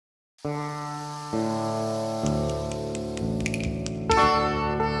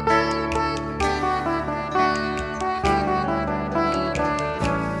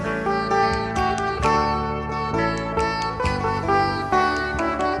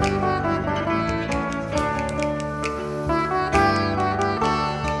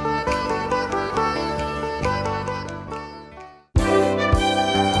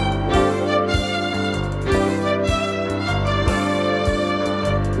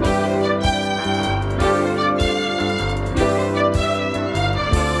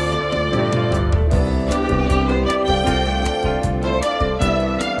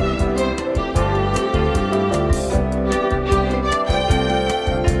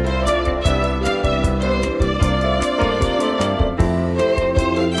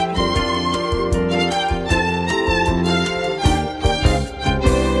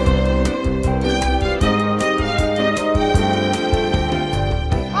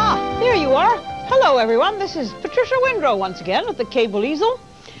Everyone, this is Patricia Windrow once again at the Cable Easel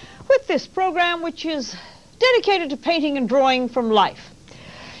with this program which is dedicated to painting and drawing from life.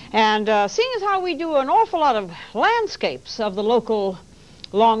 And seeing as how we do an awful lot of landscapes of the local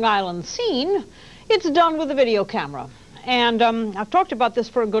Long Island scene, it's done with a video camera. And I've talked about this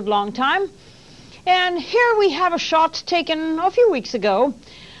for a good long time. And here we have a shot taken a few weeks ago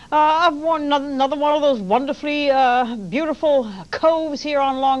of another one of those wonderfully beautiful coves here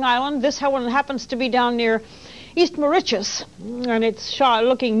on Long Island. This one happens to be down near East Moriches, and it's shot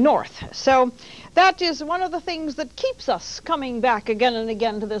looking north. So that is one of the things that keeps us coming back again and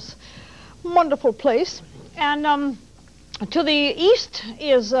again to this wonderful place. And to the east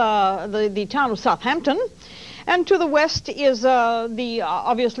is the town of Southampton, and to the west is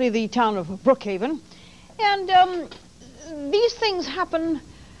obviously the town of Brookhaven. And these things happen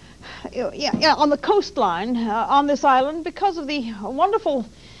on the coastline on this island because of the wonderful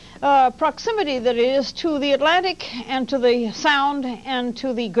proximity that it is to the Atlantic and to the Sound and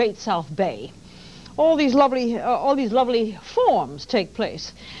to the Great South Bay. All these lovely forms take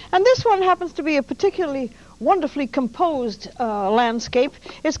place. And this one happens to be a particularly wonderfully composed landscape.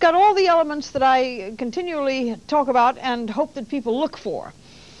 It's got all the elements that I continually talk about and hope that people look for.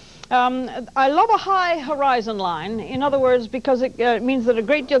 I love a high horizon line, in other words, because it means that a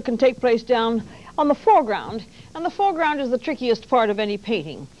great deal can take place down on the foreground, and the foreground is the trickiest part of any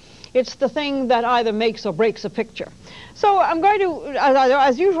painting. It's the thing that either makes or breaks a picture. So I'm going to,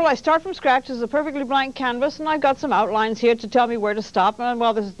 as usual, I start from scratch. This is a perfectly blank canvas, and I've got some outlines here to tell me where to stop. And,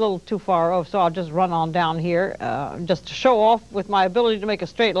 well, this is a little too far off, so I'll just run on down here just to show off with my ability to make a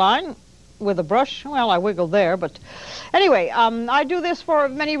straight line with a brush. Well, I wiggled there, but anyway, I do this for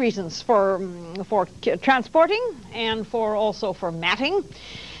many reasons, for transporting and also for matting.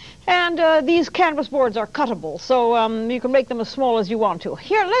 And these canvas boards are cuttable, so you can make them as small as you want to.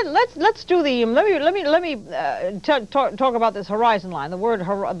 Here, let's do the. Let me talk about this horizon line.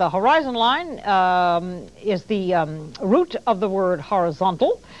 The horizon line is the root of the word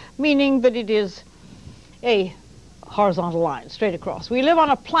horizontal, meaning that it is a horizontal line straight across. We live on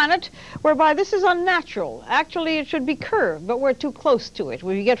a planet whereby this is unnatural. Actually, it should be curved, but we're too close to it.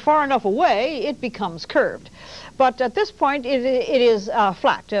 When you get far enough away, it becomes curved. But at this point, it is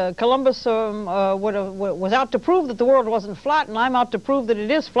flat. Columbus was out to prove that the world wasn't flat, and I'm out to prove that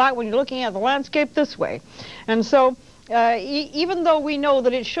it is flat when you're looking at the landscape this way. And so, even though we know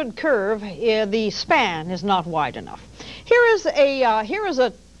that it should curve, the span is not wide enough. Here is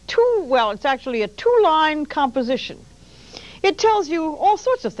a it's actually a two-line composition. It tells you all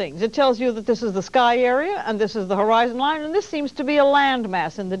sorts of things. It tells you that this is the sky area, and this is the horizon line, and this seems to be a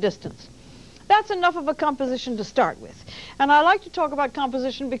landmass in the distance. That's enough of a composition to start with. And I like to talk about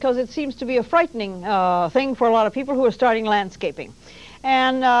composition because it seems to be a frightening thing for a lot of people who are starting landscaping.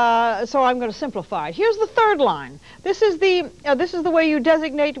 And so I'm going to simplify it. Here's the third line. This is the way you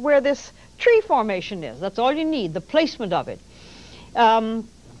designate where this tree formation is. That's all you need, the placement of it.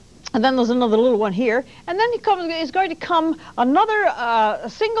 And then there's another little one here, and then is going to come another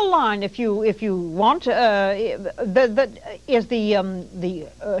single line, if you want, that is the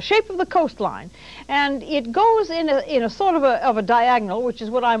shape of the coastline, and it goes in a sort of a diagonal, which is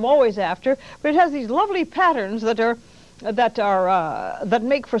what I'm always after. But it has these lovely patterns that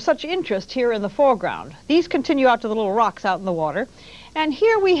make for such interest here in the foreground. These continue out to the little rocks out in the water, and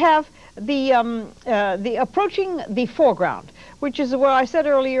here we have the approaching the foreground, which is where I said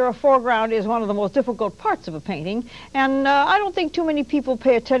earlier a foreground is one of the most difficult parts of a painting, and I don't think too many people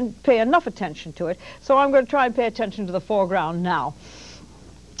pay enough attention to it, so I'm going to try and pay attention to the foreground now.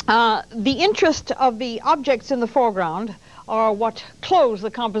 The interest of the objects in the foreground are what close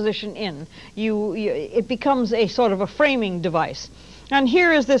the composition in. It becomes a sort of a framing device. And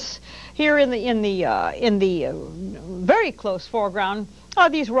here is this, here in the very close foreground are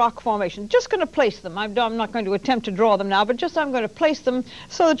these rock formations. Just going to place them. I'm not going to attempt to draw them now, but just I'm going to place them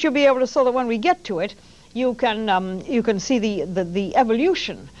so that you'll be able to, so that when we get to it, you can see the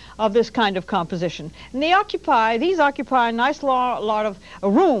evolution of this kind of composition. And these occupy a nice lot of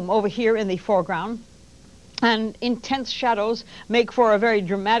room over here in the foreground. And intense shadows make for a very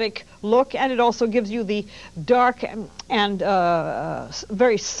dramatic look, and it also gives you the dark and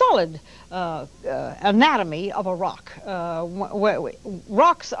very solid anatomy of a rock.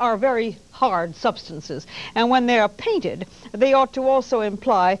 Rocks are very hard substances, and when they are painted, they ought to also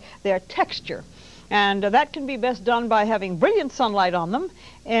imply their texture. And that can be best done by having brilliant sunlight on them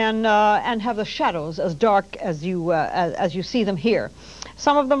and have the shadows as dark as you see them here.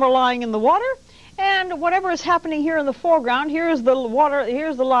 Some of them are lying in the water. And whatever is happening here in the foreground, here is the water,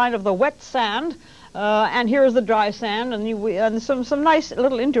 here's the line of the wet sand, and here is the dry sand, and some nice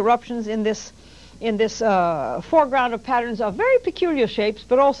little interruptions in this foreground of patterns of very peculiar shapes,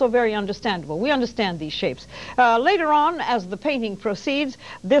 but also very understandable. We understand these shapes. Later on, as the painting proceeds,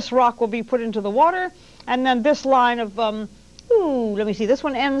 this rock will be put into the water, and then this line of let me see. This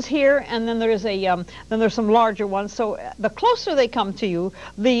one ends here, and then there is then there's some larger ones. So the closer they come to you,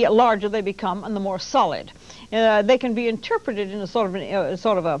 the larger they become, and the more solid. They can be interpreted in a sort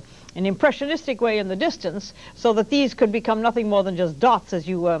of an impressionistic way in the distance, so that these could become nothing more than just dots as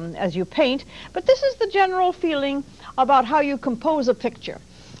you paint. But this is the general feeling about how you compose a picture.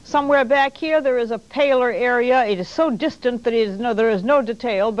 Somewhere back here, there is a paler area. It is so distant that there is no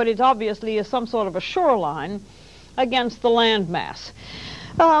detail, but it obviously is some sort of a shoreline against the land mass.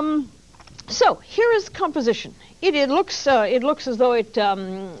 So here is composition. It looks as though it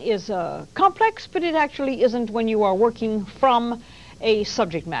is complex, but it actually isn't when you are working from a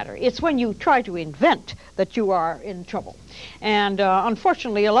subject matter. It's when you try to invent that you are in trouble. And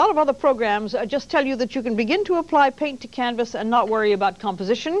unfortunately, a lot of other programs just tell you that you can begin to apply paint to canvas and not worry about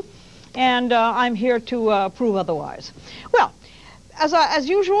composition. And I'm here to prove otherwise. Well, as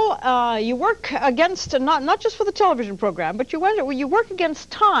usual, you work against, not just for the television program, but you work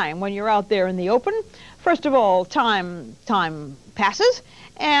against time when you're out there in the open. First of all, time passes,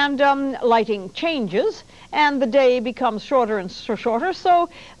 and lighting changes, and the day becomes shorter and shorter. So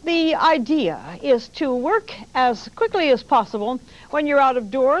the idea is to work as quickly as possible when you're out of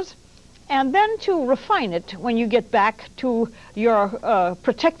doors, and then to refine it when you get back to your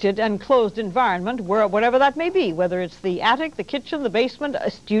protected and closed environment, whatever that may be, whether it's the attic, the kitchen, the basement, a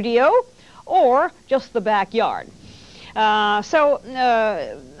studio, or just the backyard. I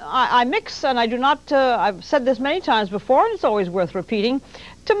mix, and I do not, I've said this many times before, and it's always worth repeating,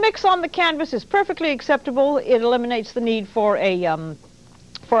 to mix on the canvas is perfectly acceptable. It eliminates the need for an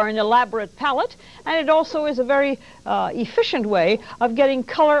elaborate palette, and it also is a very efficient way of getting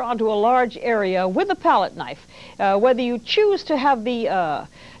color onto a large area with a palette knife. Whether you choose to have the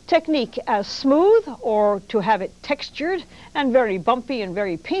technique as smooth, or to have it textured and very bumpy and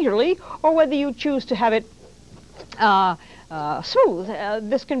very painterly, or whether you choose to have it smooth.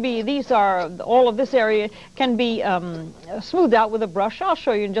 All of this area can be smoothed out with a brush. I'll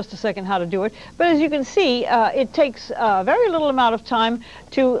show you in just a second how to do it. But as you can see, it takes a very little amount of time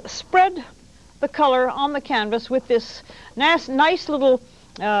to spread the color on the canvas with this nice little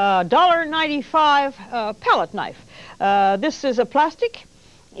 $1.95 palette knife. This is a plastic.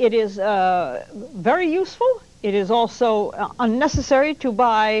 It is very useful. It is also unnecessary to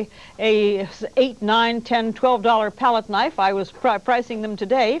buy a $8, $9, $10, $12 palette knife. I was pricing them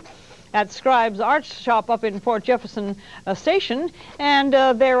today at Scribe's Art Shop up in Port Jefferson Station, and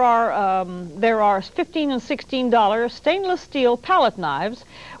there are $15 and $16 stainless steel palette knives,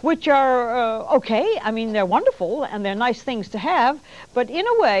 which are okay. I mean, they're wonderful and they're nice things to have, but in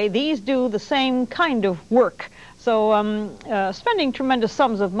a way, these do the same kind of work. So spending tremendous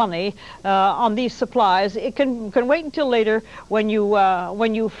sums of money on these supplies, it can wait until later when you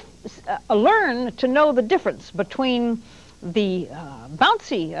learn to know the difference between the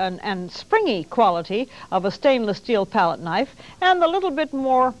bouncy and springy quality of a stainless steel palette knife and the little bit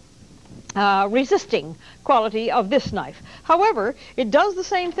more resisting quality of this knife. However, it does the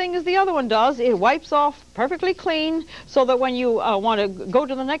same thing as the other one does. It wipes off perfectly clean, so that when you want to go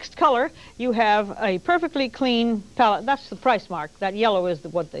to the next color, you have a perfectly clean palette. That's the price mark. That yellow is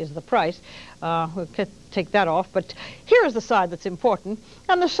what is the price. We'll take that off. But here's the side that's important,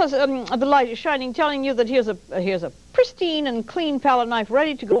 and the light is shining, telling you that here's a pristine and clean palette knife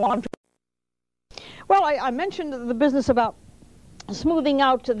ready to go on. Well, I mentioned the business about smoothing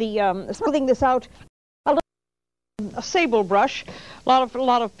this out a little A sable brush. A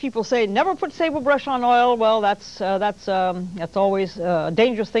lot of people say never put sable brush on oil. Well, that's always a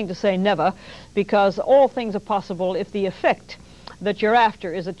dangerous thing to say, never, because all things are possible if the effect that you're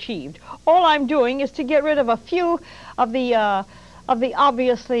after is achieved. All I'm doing is to get rid of a few of the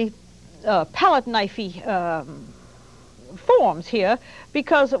obviously palette knifey forms here,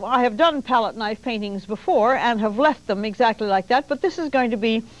 because I have done palette knife paintings before and have left them exactly like that, but this is going to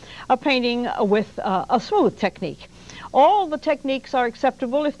be a painting with a smooth technique. All the techniques are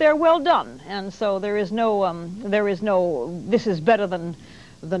acceptable if they're well done, and so there is no this is better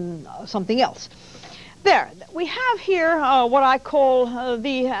than something else. There, we have here what I call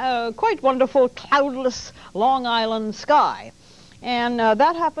the quite wonderful cloudless Long Island sky, and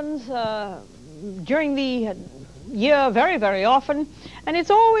that happens during the year very, very often, and it's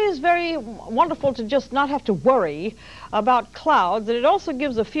always very wonderful to just not have to worry about clouds, and it also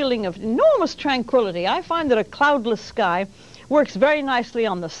gives a feeling of enormous tranquility. I find that a cloudless sky works very nicely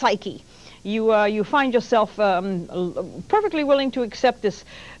on the psyche. You find yourself perfectly willing to accept this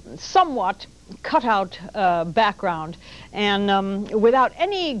somewhat cut-out background, and without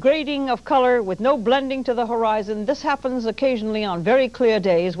any grading of color, with no blending to the horizon. This happens occasionally on very clear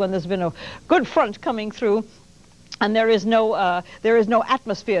days when there's been a good front coming through, and there is no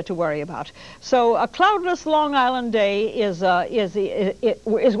atmosphere to worry about. So a cloudless Long Island day is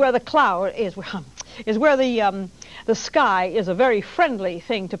where the cloud is where the sky is a very friendly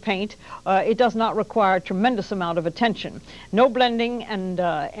thing to paint. It does not require a tremendous amount of attention. No blending and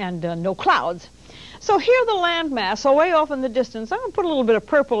no clouds. So here the landmass, away off in the distance. I'm going to put a little bit of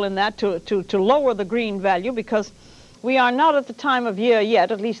purple in that to lower the green value, because we are not at the time of year yet,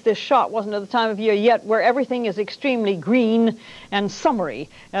 at least this shot wasn't at the time of year yet, where everything is extremely green and summery.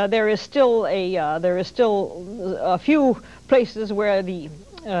 There is still a few places where the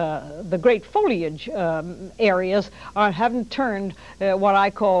great foliage areas haven't turned what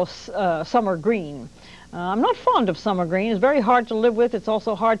I call summer green. I'm not fond of summer green. It's very hard to live with. It's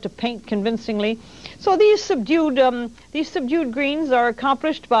also hard to paint convincingly. So these subdued greens are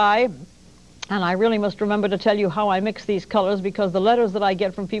accomplished by, and I really must remember to tell you how I mix these colors, because the letters that I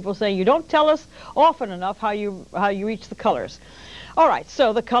get from people saying you don't tell us often enough how you reach the colors. All right,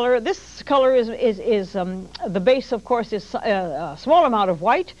 so the color, this color is the base, of course, is a small amount of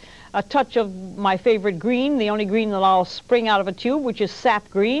white, a touch of my favorite green, the only green that I'll spring out of a tube, which is sap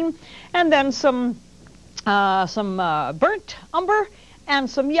green, and then some burnt umber and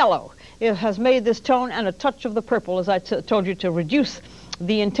some yellow. It has made this tone, and a touch of the purple, as I told you, to reduce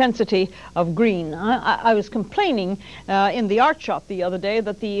the intensity of green. I was complaining in the art shop the other day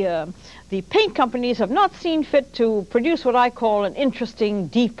that the paint companies have not seen fit to produce what I call an interesting,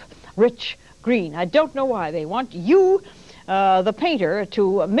 deep, rich green. I don't know why. They want you, the painter,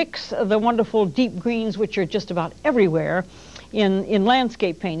 to mix the wonderful deep greens which are just about everywhere in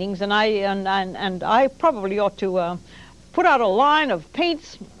landscape paintings, and I probably ought to put out a line of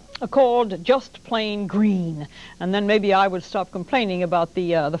paints called just plain green, and then maybe I would stop complaining about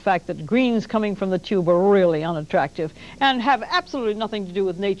the fact that greens coming from the tube are really unattractive and have absolutely nothing to do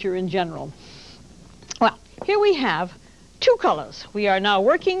with nature in general. Well, here we have two colors. We are now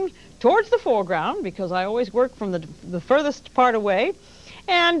working towards the foreground, because I always work from the furthest part away,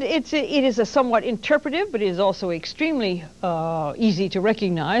 and it is a somewhat interpretive, but it is also extremely easy to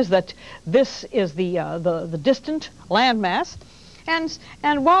recognize that this is the distant landmass.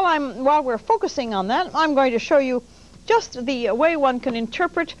 And while we're focusing on that, I'm going to show you just the way one can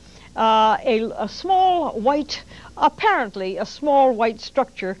interpret a small white, apparently a small white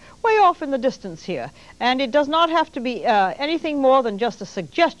structure way off in the distance here. And it does not have to be anything more than just a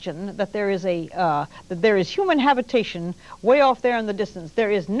suggestion that there is human habitation way off there in the distance.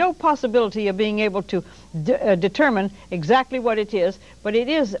 There is no possibility of being able to determine exactly what it is, but it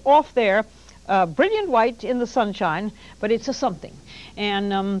is off there. Brilliant white in the sunshine, but it's a something.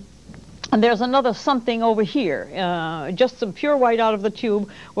 And there's another something over here. Just some pure white out of the tube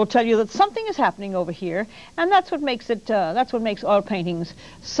will tell you that something is happening over here, and that's what makes it. That's what makes oil paintings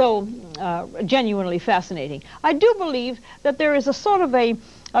so genuinely fascinating. I do believe that there is a sort of a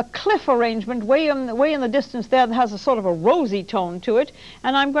cliff arrangement way in the distance there that has a sort of a rosy tone to it,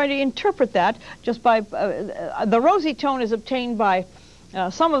 and I'm going to interpret that just by the rosy tone is obtained by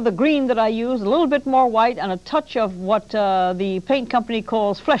some of the green that I use, a little bit more white, and a touch of what the paint company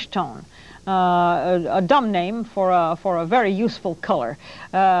calls flesh tone, a dumb name for a very useful color.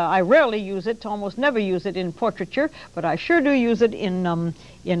 I rarely use it, almost never use it in portraiture, but I sure do use it in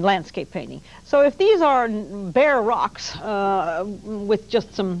landscape painting. So if these are bare rocks with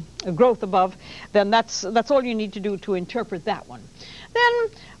just some growth above, then that's all you need to do to interpret that one. Then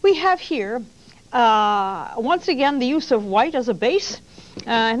we have here once again, the use of white as a base.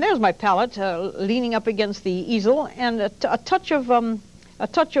 And there's my palette leaning up against the easel, and a touch of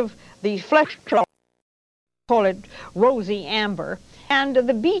the flesh color, call it rosy amber, and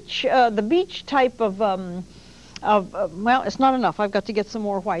the beach type of well, it's not enough. I've got to get some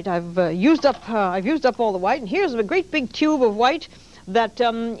more white. I've used up all the white, and here's a great big tube of white. That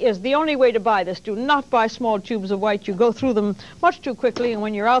is the only way to buy this. Do not buy small tubes of white. You go through them much too quickly, and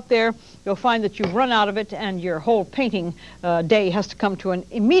when you're out there, you'll find that you've run out of it, and your whole painting day has to come to an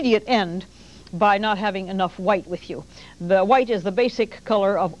immediate end by not having enough white with you. The white is the basic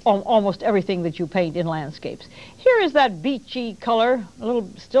color of almost everything that you paint in landscapes. Here is that beachy color,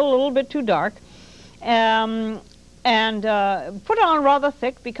 still a little bit too dark, and put on rather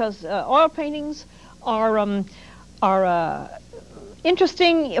thick because oil paintings are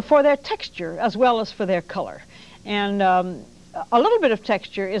interesting for their texture as well as for their color. And a little bit of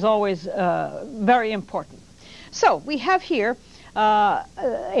texture is always very important. So we have here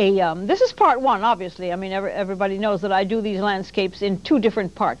this is part one, obviously. I mean, everybody knows that I do these landscapes in two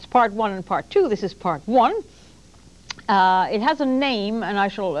different parts, part one and part two. This is part one. It has a name, and I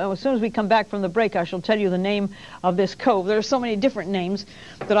shall, as soon as we come back from the break, I shall tell you the name of this cove. There are so many different names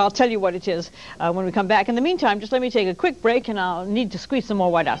that I'll tell you what it is when we come back. In the meantime, just let me take a quick break, and I'll need to squeeze some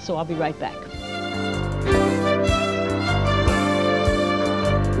more white out, so I'll be right back.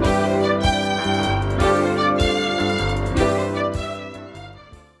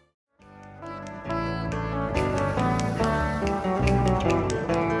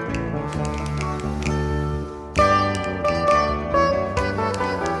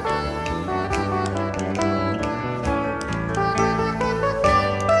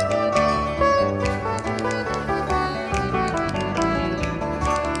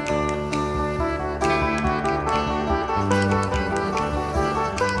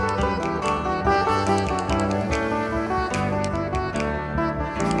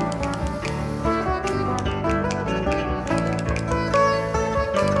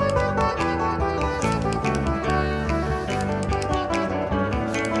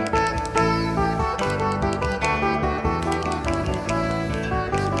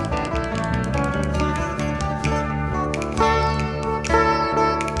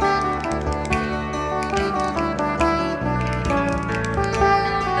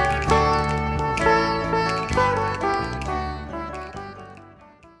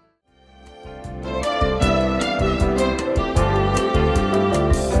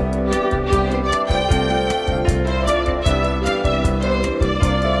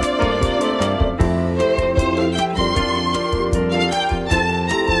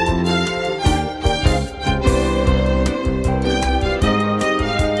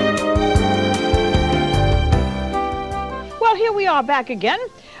 Back again,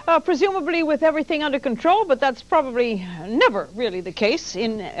 presumably with everything under control, but that's probably never really the case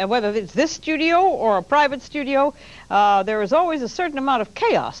in whether it's this studio or a private studio. There is always a certain amount of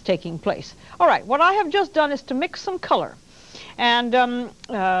chaos taking place. All right, what I have just done is to mix some color, and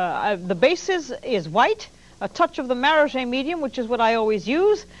the base is white, a touch of the Moriches medium, which is what I always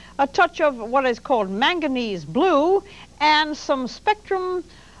use, a touch of what is called manganese blue, and some spectrum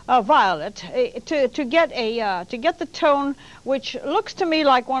violet to get the tone which looks to me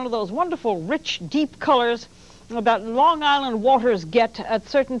like one of those wonderful rich deep colors that Long Island waters get at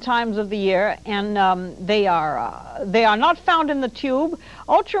certain times of the year, and they are not found in the tube.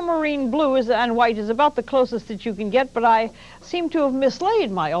 Ultramarine blue and white is about the closest that you can get, but I seem to have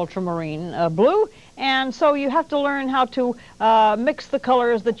mislaid my ultramarine blue, and so you have to learn how to mix the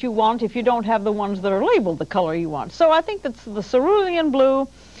colors that you want if you don't have the ones that are labeled the color you want. So I think that's the cerulean blue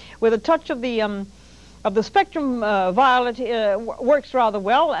with a touch of the spectrum violet works rather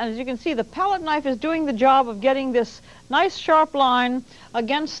well. And as you can see, the palette knife is doing the job of getting this nice sharp line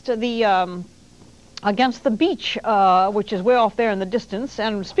against the beach, which is way off there in the distance.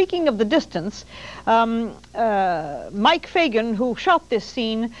 And speaking of the distance, Mike Fagan, who shot this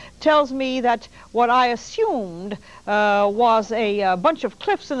scene, tells me that what I assumed was a bunch of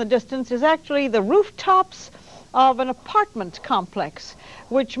cliffs in the distance is actually the rooftops of an apartment complex,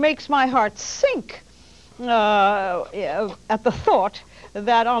 which makes my heart sink at the thought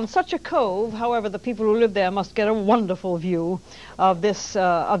that on such a cove, however, the people who live there must get a wonderful view of this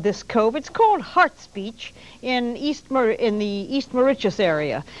cove. It's called Harts Beach in the East Moriches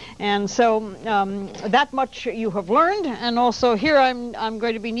area, and so that much you have learned. And also here I'm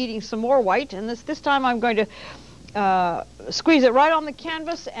going to be needing some more white, and this time I'm going to squeeze it right on the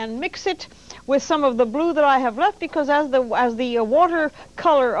canvas and mix it with some of the blue that I have left, because as the water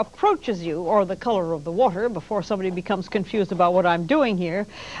color approaches you, or the color of the water, before somebody becomes confused about what I'm doing here,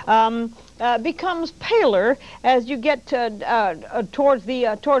 becomes paler as you get towards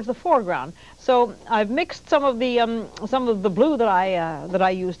the foreground. So I've mixed some of the blue that I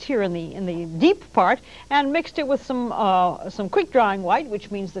used here in the deep part, and mixed it with some quick drying white,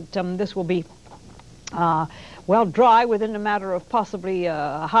 which means that this will be well, dry within a matter of possibly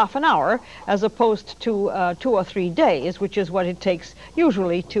half an hour, as opposed to 2 or 3 days, which is what it takes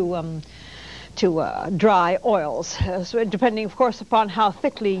usually to dry oils, so depending, of course, upon how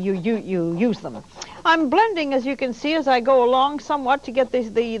thickly you use them. I'm blending, as you can see, as I go along somewhat to get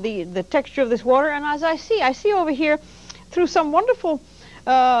the texture of this water, and as I see over here, through some wonderful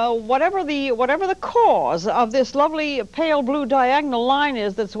whatever the cause of this lovely pale blue diagonal line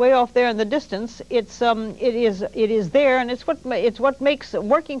is that's way off there in the distance, it is there, and it's what makes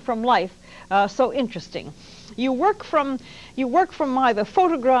working from life so interesting. You work from either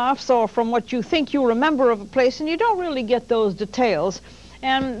photographs or from what you think you remember of a place, and you don't really get those details.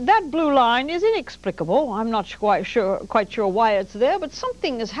 And that blue line is inexplicable. I'm not quite sure why it's there, but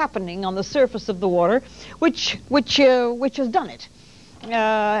something is happening on the surface of the water, which has done it.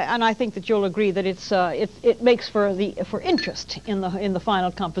 And I think that you'll agree that it makes for interest in the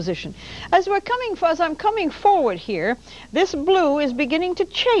final composition. As I'm coming forward here, this blue is beginning to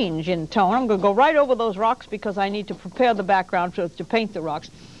change in tone. I'm going to go right over those rocks because I need to prepare the background to paint the rocks.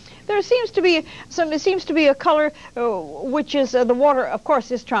 There seems to be a color which is the water, of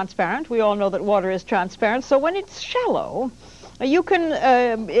course, is transparent. We all know that water is transparent. So when it's shallow, you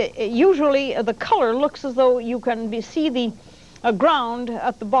can usually the color looks as though you can see the ground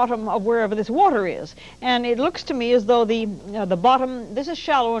at the bottom of wherever this water is, and it looks to me as though the bottom, this is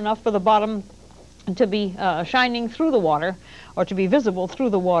shallow enough for the bottom to be shining through the water, or to be visible through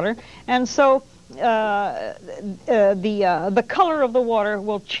the water, and so the color of the water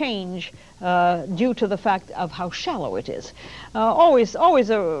will change due to the fact of how shallow it is. Always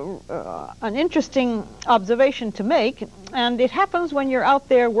an interesting observation to make, and it happens when you're out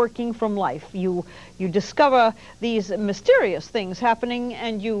there working from life. You discover these mysterious things happening,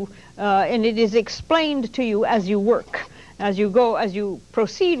 and it is explained to you as you work, as you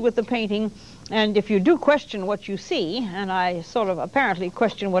proceed with the painting. And if you do question what you see, and I sort of apparently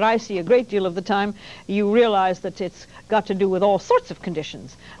question what I see a great deal of the time, you realize that it's got to do with all sorts of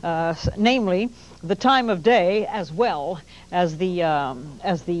conditions, namely the time of day as well as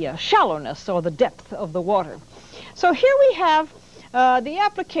the shallowness or the depth of the water. So here we have the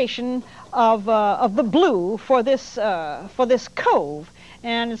application of the blue for this cove,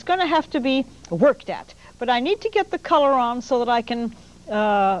 and it's going to have to be worked at. But I need to get the color on so that I can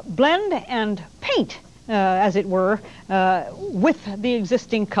blend and paint, as it were, with the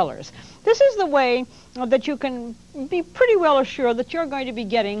existing colors. This is the way that you can be pretty well assured that you're going to be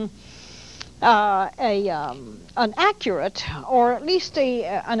getting an accurate, or at least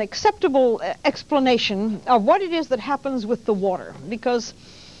an acceptable explanation of what it is that happens with the water, because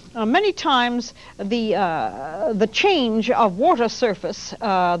many times the change of water surface,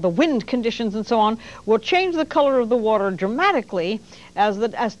 the wind conditions and so on, will change the color of the water dramatically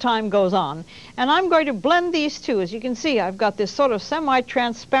as time goes on. And I'm going to blend these two. As you can see, I've got this sort of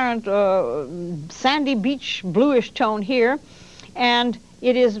semi-transparent sandy beach bluish tone here, and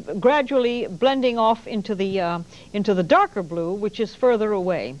it is gradually blending off into the darker blue, which is further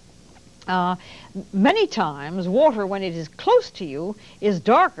away. Many times, water, when it is close to you, is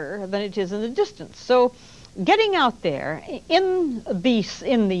darker than it is in the distance. So, getting out there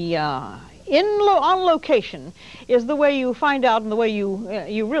on location is the way you find out, and the way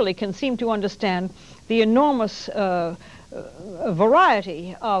you really can seem to understand the enormous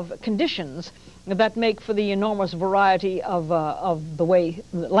variety of conditions that make for the enormous variety of the way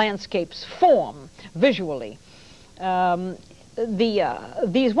landscapes form visually.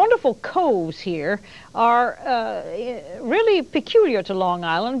 These wonderful coves here are really peculiar to Long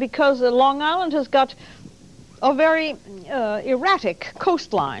Island, because Long Island has got a very erratic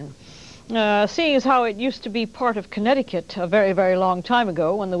coastline. Seeing as how it used to be part of Connecticut a very, very long time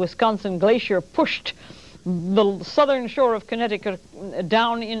ago, when the Wisconsin Glacier pushed the southern shore of Connecticut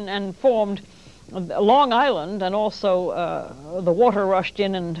down in and formed Long Island, and also the water rushed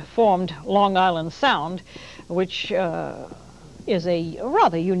in and formed Long Island Sound, which is a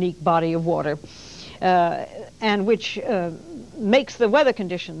rather unique body of water, and which makes the weather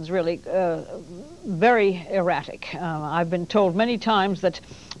conditions really very erratic. I've been told many times that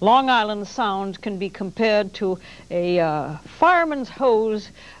Long Island Sound can be compared to a fireman's hose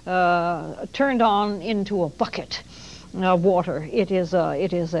turned on into a bucket. water. It is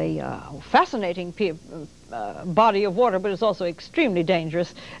a fascinating body of water, but it's also extremely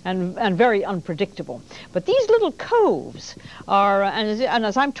dangerous and very unpredictable. But these little coves are, and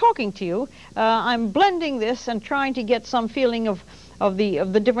as I'm talking to you, I'm blending this and trying to get some feeling of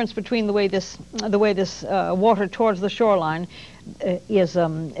the difference between the way this water towards the shoreline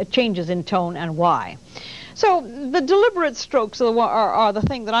it changes in tone and why. So the deliberate strokes are the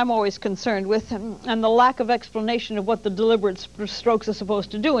thing that I'm always concerned with, and the lack of explanation of what the deliberate strokes are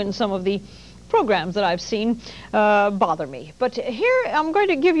supposed to do in some of the programs that I've seen bother me. But here I'm going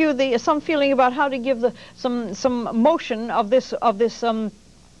to give you some feeling about how to give some motion of this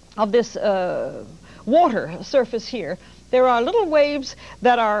water surface here. There are little waves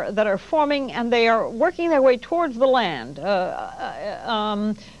that are forming, and they are working their way towards the land.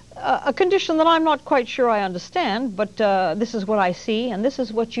 A condition that I'm not quite sure I understand, but this is what I see, and this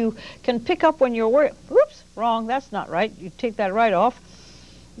is what you can pick up when you're Oops, wrong. That's not right. You take that right off.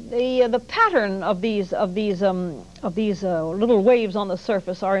 The pattern of these little waves on the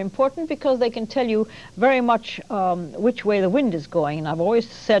surface are important because they can tell you very much which way the wind is going. And I've always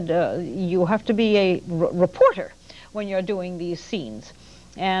said you have to be a reporter when you're doing these scenes.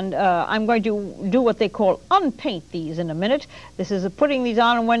 And I'm going to do what they call unpaint these in a minute. This is putting these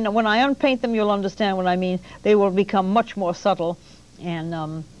on, and when I unpaint them, you'll understand what I mean. They will become much more subtle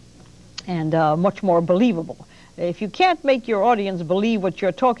and much more believable. If you can't make your audience believe what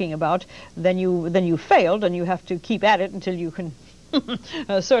you're talking about, then you failed, and you have to keep at it until you can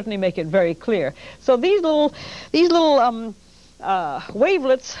certainly make it very clear. So these little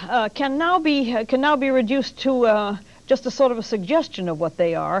wavelets can now be reduced to just a sort of a suggestion of what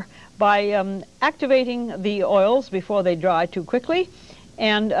they are by activating the oils before they dry too quickly,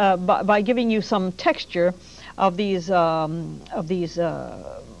 and by giving you some texture of these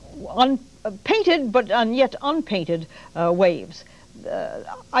painted but yet unpainted waves.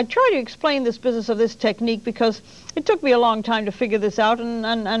 I try to explain this business of this technique because it took me a long time to figure this out,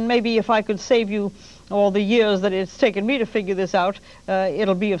 and maybe if I could save you all the years that it's taken me to figure this out,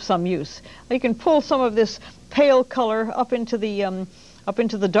 it'll be of some use. You can pull some of this pale color up into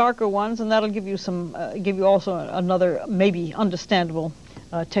the darker ones, and that'll give you also another maybe understandable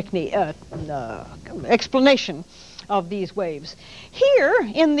technique explanation of these waves. Here,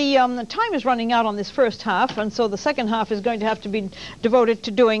 in the time is running out on this first half, and so the second half is going to have to be devoted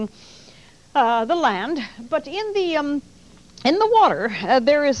to doing the land. But in the water,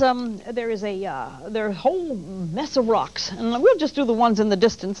 there is a whole mess of rocks, and we'll just do the ones in the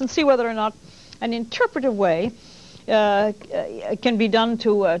distance and see whether or not an interpretive way can be done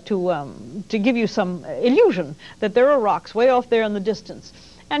to give you some illusion that there are rocks way off there in the distance.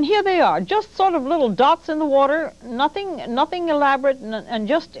 And here they are, just sort of little dots in the water, nothing elaborate, and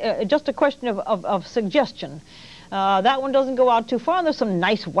just a question of suggestion. That one doesn't go out too far, and there's some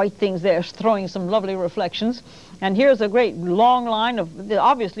nice white things there throwing some lovely reflections. And here's a great long line of,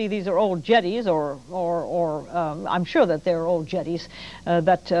 obviously these are old jetties, or I'm sure that they're old jetties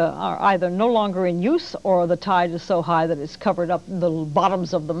that are either no longer in use, or the tide is so high that it's covered up the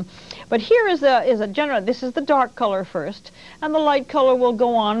bottoms of them. But here is a general, this is the dark color first, and the light color will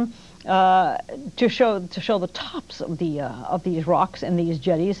go on to show the tops of these rocks and these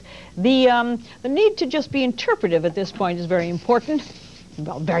jetties. The need to just be interpretive at this point is very important.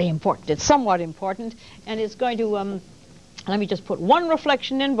 Well, very important. It's somewhat important, and it's going to. Let me just put one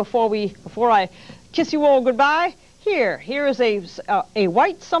reflection in before I kiss you all goodbye. Here is a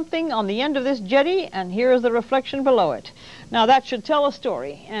white something on the end of this jetty, and here is the reflection below it. Now that should tell a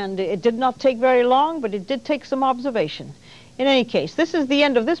story, and it did not take very long, but it did take some observation. In any case, this is the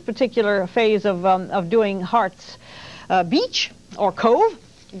end of this particular phase of doing Harts Beach or Cove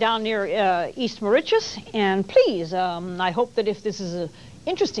down near East Moriches. And please, I hope that if this is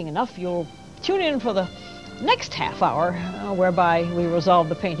interesting enough, you'll tune in for the next half hour, whereby we resolve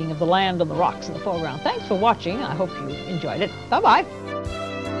the painting of the land and the rocks in the foreground. Thanks for watching. I hope you enjoyed it. Bye-bye.